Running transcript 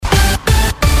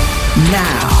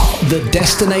Now, the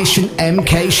Destination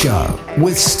MK Show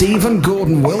with Stephen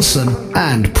Gordon Wilson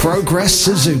and Progress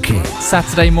Suzuki.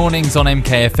 Saturday mornings on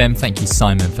MKFM. Thank you,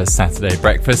 Simon, for Saturday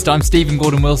breakfast. I'm Stephen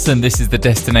Gordon Wilson. This is the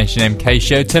Destination MK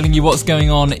Show, telling you what's going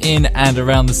on in and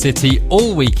around the city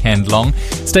all weekend long.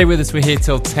 Stay with us. We're here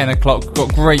till 10 o'clock. We've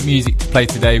got great music to play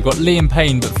today. We've got Liam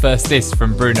Payne, but first this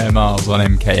from Bruno Mars on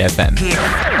MKFM.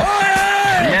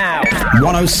 Now,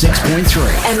 106.3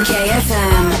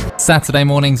 MKFM. Saturday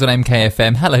mornings on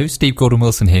MKFM. Hello, Steve Gordon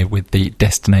Wilson here with the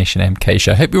Destination MK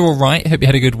Show. Hope you're all right. Hope you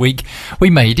had a good week. We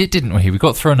made it, didn't we? We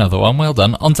got through another one. Well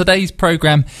done. On today's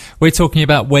programme, we're talking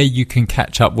about where you can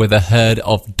catch up with a herd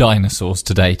of dinosaurs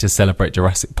today to celebrate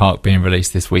Jurassic Park being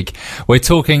released this week. We're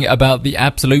talking about the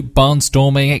absolute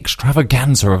barnstorming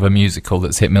extravaganza of a musical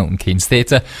that's hit Milton Keynes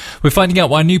Theatre. We're finding out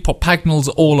why Newport Pagnell's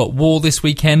all at war this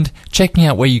weekend. Checking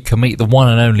out where you can meet the one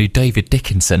and only David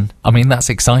Dickinson. I mean, that's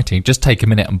exciting. Just take a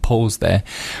minute and pause there.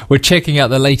 We're checking out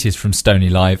the latest from Stony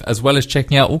Live, as well as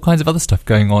checking out all kinds of other stuff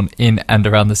going on in and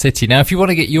around the city. Now, if you want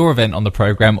to get your event on the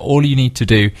programme, all you need to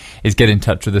do is get in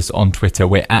touch with us on Twitter.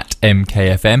 We're at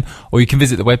MKFM, or you can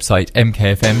visit the website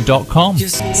mkfm.com.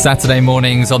 Saturday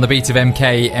mornings on the beat of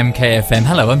MKFM.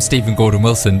 Hello, I'm Stephen Gordon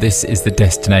Wilson. This is the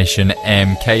Destination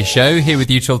MK Show, here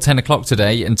with you till 10 o'clock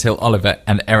today until Oliver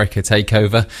and Erica take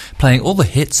over, playing all the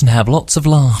hits and have lots of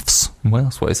laughs. Well,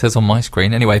 that's what it says on my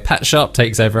screen. Anyway, Pat Sharp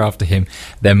takes over after him.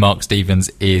 Then Mark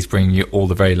Stevens is bringing you all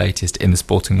the very latest in the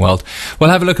sporting world. We'll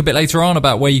have a look a bit later on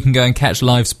about where you can go and catch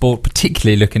live sport,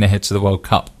 particularly looking ahead to the World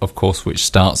Cup, of course, which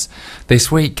starts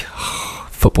this week.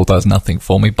 Football does nothing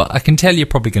for me, but I can tell you're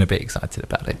probably going to be excited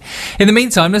about it. In the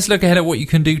meantime, let's look ahead at what you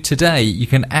can do today. You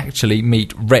can actually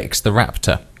meet Rex the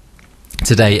Raptor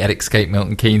today at Escape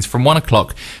Milton Keynes from 1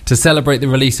 o'clock to celebrate the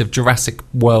release of Jurassic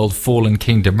World Fallen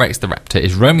Kingdom. Rex the Raptor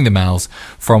is roaming the malls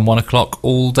from 1 o'clock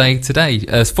all day today.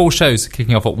 There's 4 shows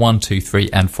kicking off at 1, 2,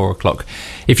 3 and 4 o'clock.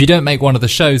 If you don't make one of the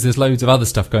shows, there's loads of other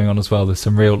stuff going on as well. There's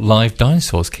some real live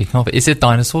dinosaurs kicking off. It's a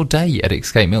dinosaur day at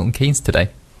Escape Milton Keynes today.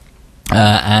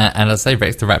 And as I say,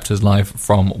 Rex the Raptor's live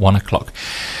from 1 o'clock.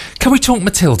 Can we talk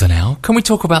Matilda now? Can we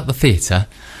talk about the theatre?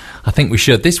 I think we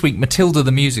should. This week, Matilda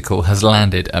the Musical has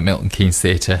landed at Milton Keynes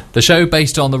Theatre. The show,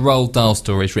 based on the Roald Dahl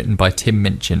stories written by Tim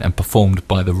Minchin and performed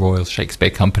by the Royal Shakespeare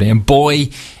Company. And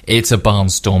boy, it's a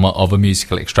barnstormer of a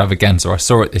musical extravaganza. I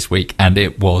saw it this week and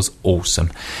it was awesome.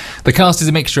 The cast is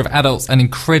a mixture of adults and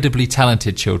incredibly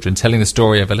talented children, telling the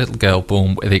story of a little girl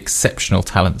born with exceptional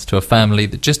talents to a family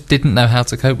that just didn't know how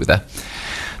to cope with her.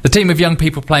 The team of young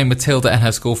people playing Matilda and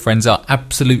her school friends are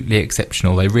absolutely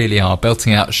exceptional. They really are,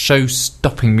 belting out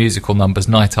show-stopping musical numbers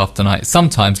night after night,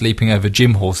 sometimes leaping over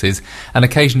gym horses and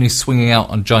occasionally swinging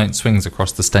out on giant swings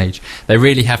across the stage. They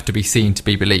really have to be seen to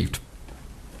be believed.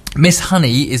 Miss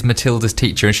Honey is Matilda's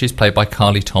teacher, and she's played by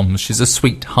Carly Toms. She's a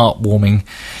sweet, heartwarming,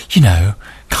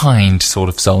 kind sort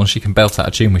of soul, and she can belt out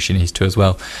a tune when she needs to as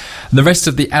well. And the rest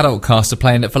of the adult cast are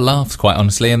playing it for laughs, quite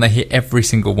honestly, and they hit every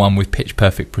single one with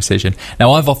pitch-perfect precision.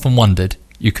 Now, I've often wondered,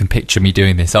 you can picture me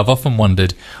doing this, I've often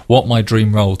wondered what my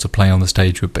dream role to play on the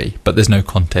stage would be, but there's no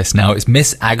contest now. It's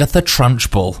Miss Agatha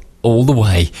Trunchbull. All the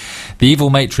way. The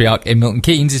evil matriarch in Milton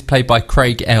Keynes is played by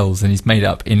Craig Ells, and he's made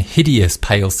up in hideous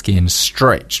pale skin,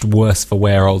 stretched worse for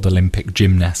wear old Olympic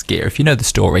gymnast gear. If you know the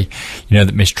story, you know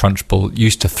that Miss Trunchbull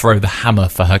used to throw the hammer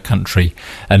for her country,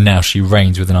 and now she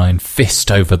reigns with an iron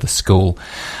fist over the school.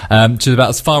 She's about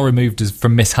as far removed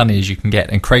from Miss Honey as you can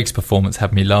get, and Craig's performance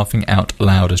had me laughing out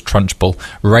loud as Trunchbull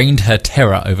reigned her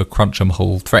terror over Cruncham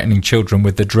Hall, threatening children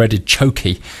with the dreaded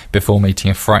chokey before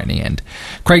meeting a frightening end.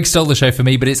 Craig stole the show for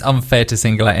me, but it's unfair to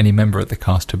single out any member of the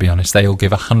cast, to be honest. They all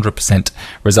give 100%,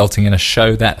 resulting in a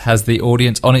show that has the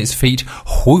audience on its feet,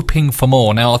 whooping for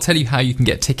more. Now, I'll tell you how you can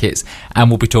get tickets, and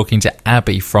we'll be talking to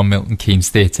Abby from Milton Keynes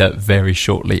Theatre very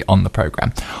shortly on the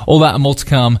programme. All that and more to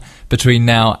come between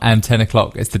now and 10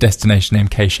 o'clock. It's the Destination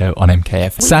MK Show on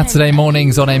MKFM. Saturday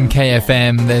mornings on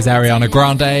MKFM. There's Ariana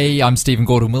Grande. I'm Stephen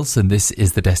Gordon Wilson. This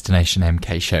is the Destination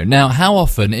MK Show. Now, how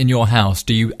often in your house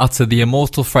do you utter the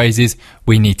immortal phrases,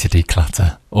 "We need to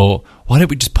declutter," or "Why don't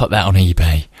we just put that on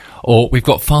eBay?" or "We've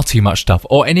got far too much stuff,"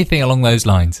 or anything along those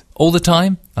lines? All the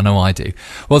time? I know I do.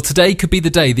 Well, today could be the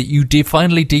day that you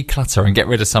finally declutter and get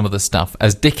rid of some of the stuff,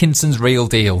 as Dickinson's Real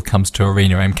Deal comes to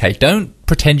Arena MK. Don't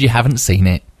pretend you haven't seen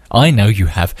it. I know you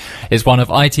have. It's one of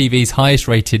ITV's highest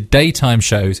rated daytime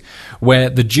shows, where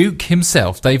the Duke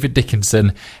himself, David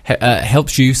Dickinson,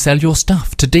 helps you sell your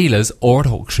stuff to dealers or at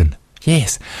auction.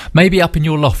 Yes, maybe up in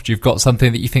your loft you've got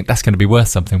something that you think that's going to be worth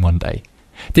something one day.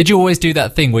 Did you always do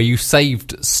that thing where you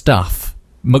saved stuff,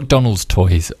 McDonald's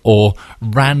toys, or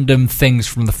random things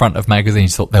from the front of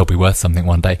magazines, thought they'll be worth something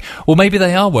one day? Well, maybe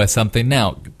they are worth something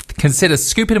now. consider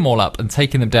scooping them all up and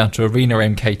taking them down to Arena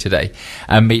MK today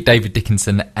and meet David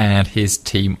Dickinson and his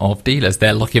team of dealers.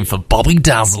 They're looking for Bobby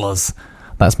Dazzlers.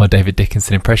 That's my David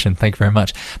Dickinson impression. Thank you very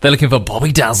much. They're looking for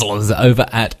Bobby Dazzlers over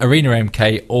at Arena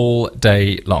MK all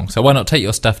day long. So why not take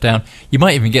your stuff down? You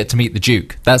might even get to meet the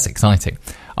Duke. That's exciting.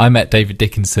 I met David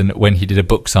Dickinson when he did a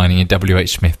book signing in WH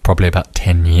Smith probably about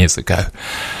 10 years ago.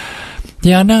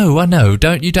 Yeah, I know.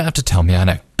 You don't have to tell me, I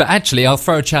know. But actually, I'll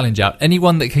throw a challenge out.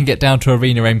 Anyone that can get down to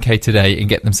Arena MK today and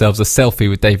get themselves a selfie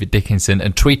with David Dickinson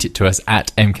and tweet it to us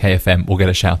at MKFM will get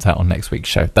a shout out on next week's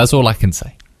show. That's all I can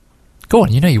say. Go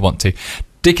on, you know you want to.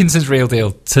 Dickinson's Real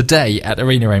Deal today at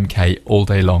Arena MK all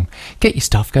day long. Get your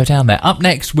stuff, go down there. Up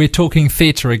next, we're talking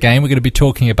theatre again. We're going to be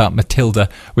talking about Matilda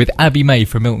with Abby May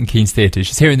from Milton Keynes Theatre.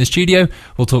 She's here in the studio.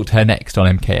 We'll talk to her next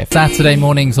on MKF. Saturday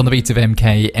mornings on the beat of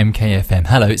MKFM.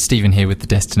 Hello, it's Stephen here with the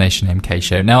Destination MK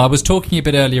show. Now, I was talking a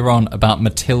bit earlier on about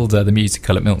Matilda, the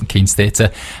musical at Milton Keynes Theatre,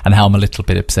 and how I'm a little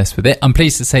bit obsessed with it. I'm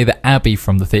pleased to say that Abby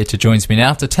from the theatre joins me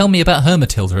now to tell me about her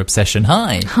Matilda obsession.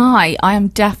 Hi. Hi, I am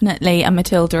definitely a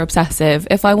Matilda obsessive.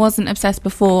 If I wasn't obsessed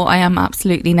before, I am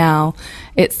absolutely now.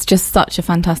 It's just such a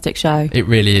fantastic show. It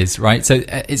really is, right? So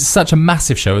it's such a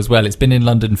massive show as well. It's been in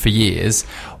London for years.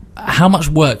 How much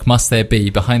work must there be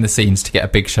behind the scenes to get a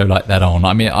big show like that on?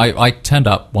 I mean, I turned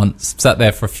up once, sat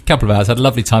there for a couple of hours, had a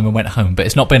lovely time and went home, but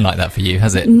it's not been like that for you,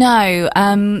 has it? No,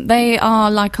 they are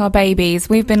like our babies.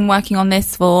 We've been working on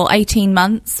this for 18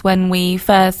 months when we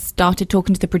first started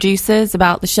talking to the producers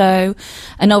about the show.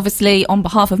 And obviously, on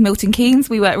behalf of Milton Keynes,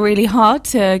 we work really hard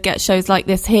to get shows like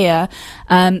this here.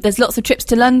 There's lots of trips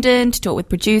to London to talk with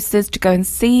producers, to go and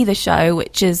see the show,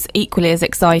 which is equally as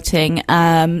exciting.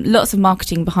 Lots of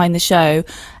marketing behind the show.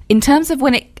 In terms of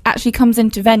when it actually comes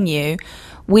into venue,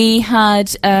 we had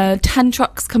 10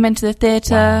 trucks come into the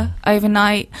theatre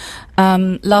overnight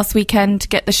last weekend to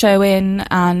get the show in,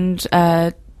 and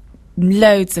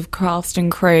loads of cast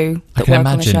and crew that work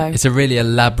on the show. It's a really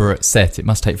elaborate set. It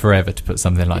must take forever to put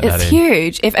something like that in. It's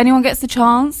huge. If anyone gets the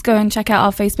chance, go and check out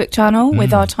our Facebook channel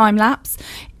with our time lapse,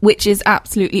 which is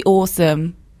absolutely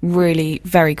awesome. Really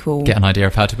very cool. Get an idea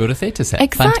of how to build a theatre set.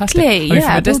 Exactly. Fantastic. I mean, yeah,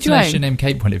 from a Destination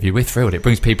MK point of view, we're thrilled. It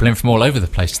brings people in from all over the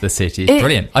place to the city. It's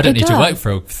brilliant. I don't need to work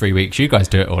for 3 weeks. You guys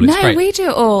do it all. It's great. No, we do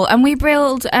it all. And we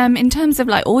build, in terms of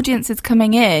like audiences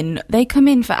coming in, they come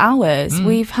in for hours.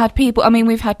 We've had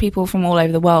people from all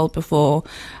over the world before.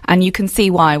 And you can see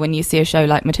why when you see a show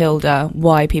like Matilda,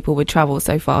 why people would travel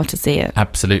so far to see it.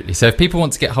 Absolutely. So if people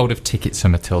want to get hold of tickets for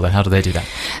Matilda, how do they do that?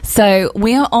 So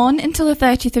we are on until the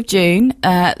 30th of June.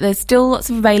 There's still lots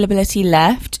of availability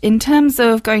left. In terms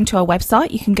of going to our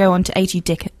website, you can go on to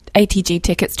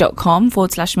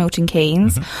atgtickets.com/Milton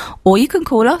Keynes, or you can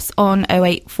call us on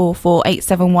 0844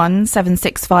 871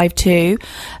 7652.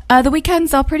 The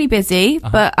weekends are pretty busy,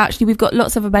 but actually we've got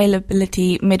lots of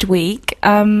availability midweek.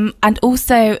 And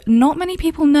also, not many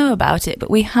people know about it,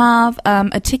 but we have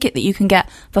a ticket that you can get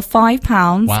for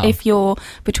 £5 if you're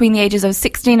between the ages of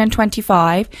 16 and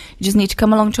 25. You just need to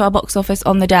come along to our box office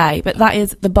on the day, but that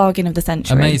is the bargain of the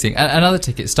century. Amazing. And other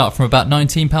tickets start from about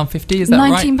 £19.50, is that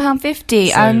right? £19.50,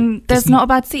 so and there's not a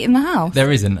bad seat in the house.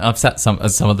 There isn't. I've sat some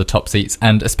of the top seats,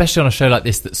 and especially on a show like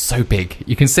this that's so big,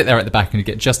 you can sit there at the back and you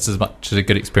get just as much as a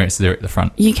good experience as there at the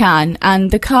front. You can, and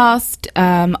the cast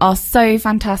are so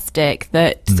fantastic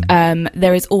that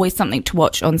there is always something to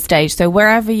watch on stage. So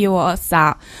wherever you are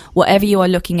sat, whatever you are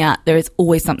looking at, there is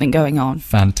always something going on.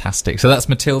 Fantastic. So that's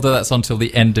Matilda. That's until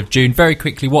the end of June. Very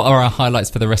quickly, what are our highlights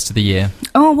for the rest of the year?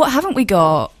 Oh, what haven't we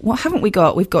got?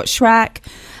 We've got Shrek.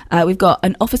 We've got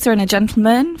An Officer and a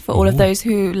Gentleman for all of those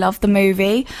who love the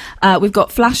movie. We've got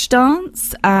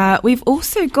Flashdance. We've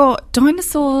also got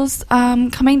Dinosaurs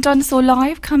Dinosaur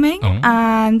Live coming.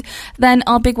 And then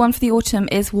our big one for the autumn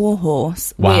is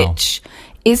Warhorse, which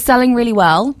is selling really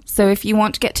well. So if you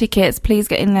want to get tickets, please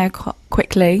get in there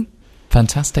quickly.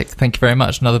 Fantastic. Thank you very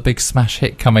much. Another big smash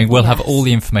hit coming. We'll have all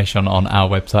the information on our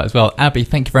website as well. Abby,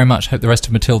 thank you very much. Hope the rest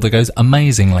of Matilda goes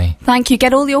amazingly. Thank you.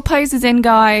 Get all your poses in,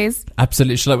 guys.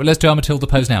 Absolutely. Let's do our Matilda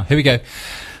pose now. Here we go.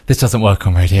 This doesn't work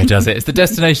on radio, does it? It's the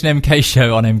Destination MK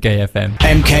show on MKFM.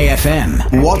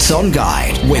 MKFM, What's On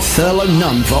Guide with Thurlow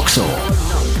Nunn Vauxhall.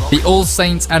 The All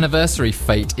Saints Anniversary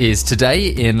Fete is today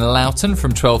in Loughton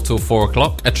from 12 till 4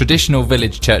 o'clock, a traditional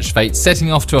village church fete setting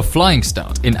off to a flying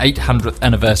start in 800th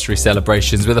anniversary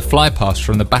celebrations with a flypast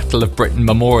from the Battle of Britain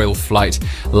Memorial Flight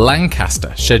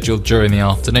Lancaster scheduled during the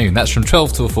afternoon. That's from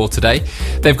 12 till 4 today.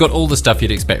 They've got all the stuff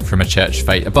you'd expect from a church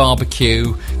fete, a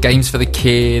barbecue, games for the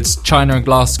kids, china and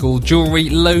glass school, jewellery,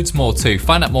 loads more too.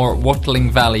 Find out more at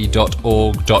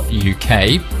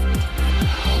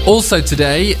wattlingvalley.org.uk. Also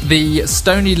today, the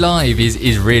Stony Live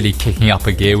is really kicking up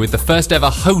a gear with the first ever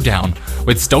hoedown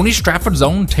with Stony Stratford's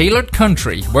own Tailored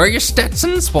Country. Wear your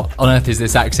Stetsons, what on earth is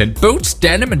this accent? Boots,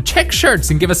 denim and check shirts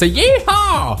and give us a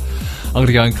yeehaw! I'm going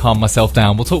to go and calm myself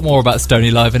down. We'll talk more about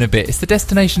Stony Live in a bit. It's the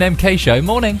Destination MK show.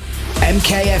 Morning.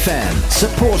 MKFM,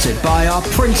 supported by our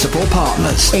principal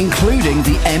partners, including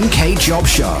the MK Job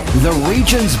Show, the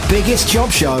region's biggest job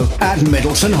show at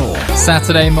Middleton Hall.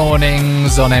 Saturday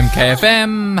mornings on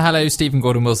MKFM. Hello, Stephen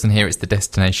Gordon Wilson here. It's the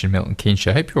Destination Milton Keynes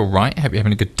show. Hope you're all right. Hope you're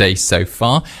having a good day so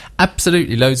far.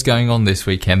 Absolutely loads going on this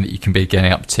weekend that you can be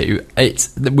getting up to.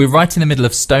 We're right in the middle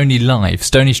of Stony Live,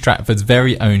 Stony Stratford's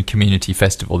very own community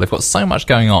festival. They've got so much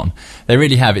going on. They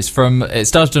really have. It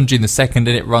started on June the 2nd and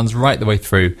it runs right the way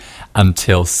through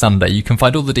until Sunday. You can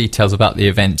find all the details about the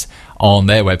event on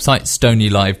their website,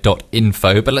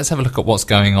 stonylive.info. But let's have a look at what's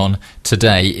going on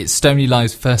today. It's Stony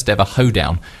Live's first ever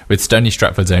hoedown with Stony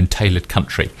Stratford's own Tailored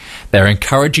Country. They're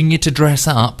encouraging you to dress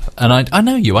up, and I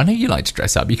know you like to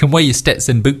dress up. You can wear your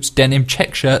Stetson boots, denim,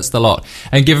 check shirts, the lot,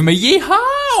 and give them a yeehaw!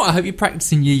 I hope you're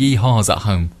practicing your yeehaws at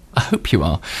home. I hope you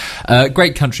are.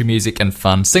 Great country music and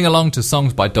fun. Sing along to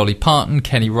songs by Dolly Parton,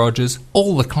 Kenny Rogers,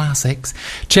 all the classics.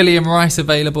 Chili and rice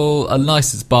available, a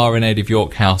licensed bar in aid of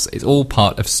York House. It's all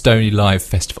part of Stony Live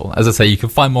Festival. As I say, you can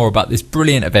find more about this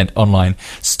brilliant event online.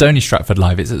 Stony Stratford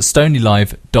Live. It's at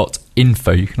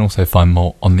stonylive.info. You can also find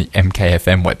more on the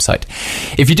MKFM website.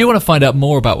 If you do want to find out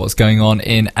more about what's going on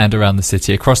in and around the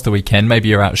city across the weekend, maybe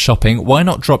you're out shopping, why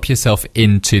not drop yourself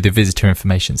into the Visitor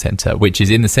Information Centre, which is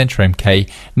in the Centre MK,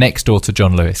 next door to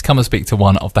John Lewis. Come and speak to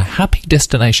one of the Happy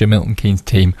Destination Milton Keynes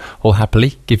team, who'll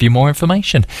happily give you more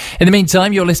information. In the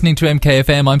meantime, you're listening to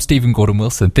MKFM. I'm Stephen Gordon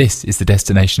Wilson. This is the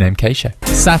Destination MK show.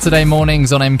 Saturday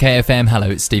mornings on MKFM. Hello,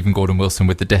 it's Stephen Gordon Wilson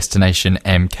with the Destination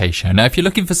MK show. Now, if you're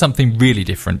looking for something really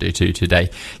different to do today,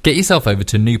 get yourself over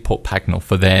to Newport Pagnell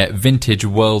for their Vintage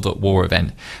World at War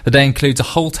event. The day includes a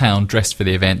whole town dressed for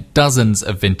the event, dozens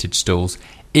of vintage stalls,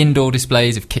 indoor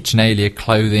displays of kitchenalia,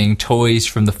 clothing, toys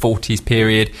from the 40s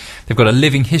period. They've got a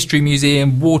living history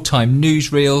museum, wartime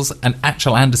newsreels, an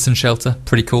actual Anderson shelter,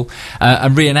 pretty cool,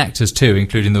 and reenactors too,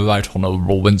 including the Right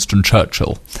Honourable Winston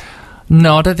Churchill.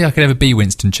 No, I don't think I could ever be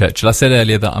Winston Churchill. I said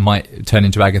earlier that I might turn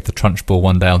into Agatha Trunchbull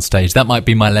one day on stage. That might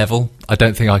be my level. I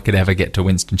don't think I could ever get to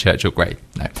Winston Churchill grade.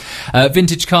 No.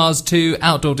 Vintage cars too,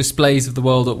 outdoor displays of the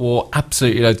World at War.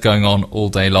 Absolutely loads going on all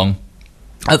day long.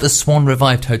 At the Swan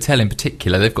Revived Hotel in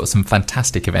particular, they've got some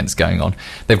fantastic events going on.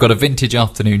 They've got a vintage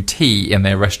afternoon tea in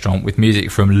their restaurant with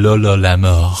music from Lola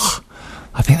Lamour.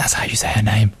 I think that's how you say her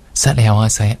name. Certainly how I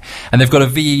say it. And they've got a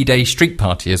VE Day street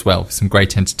party as well, with some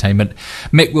great entertainment.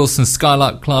 Mick Wilson's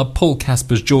Skylark Club, Paul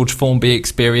Casper's George Formby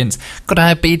experience. Could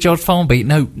I be George Formby?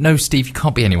 No, Steve, you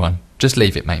can't be anyone. Just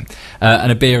leave it, mate.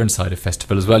 And a beer and cider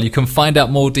festival as well. You can find out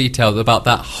more details about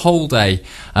that whole day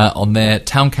on their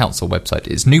town council website.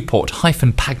 It's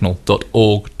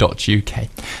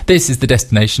newport-pagnell.org.uk. This is the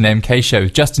Destination MK show.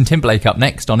 Justin Timberlake up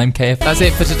next on MKF. That's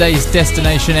it for today's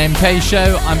Destination MK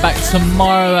show. I'm back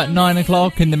tomorrow at 9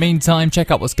 o'clock. In the meantime, check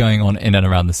out what's going on in and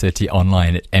around the city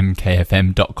online at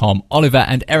mkfm.com. Oliver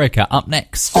and Erica up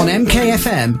next. On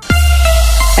MKFM...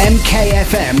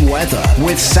 MKFM weather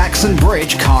with Saxon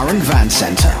Bridge Car and Van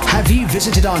Centre. Have you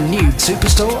visited our new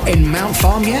superstore in Mount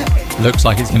Farm yet? Looks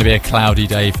like it's going to be a cloudy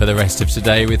day for the rest of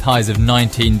today with highs of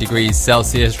 19 degrees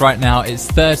Celsius. Right now it's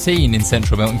 13 in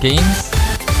central Milton Keynes.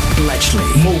 Bletchley,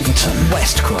 Malverton,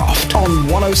 Westcroft on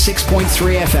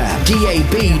 106.3 FM,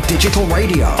 DAB digital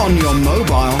radio, on your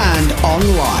mobile and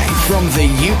online from the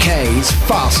UK's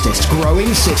fastest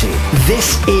growing city.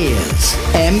 This is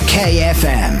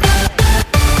MKFM.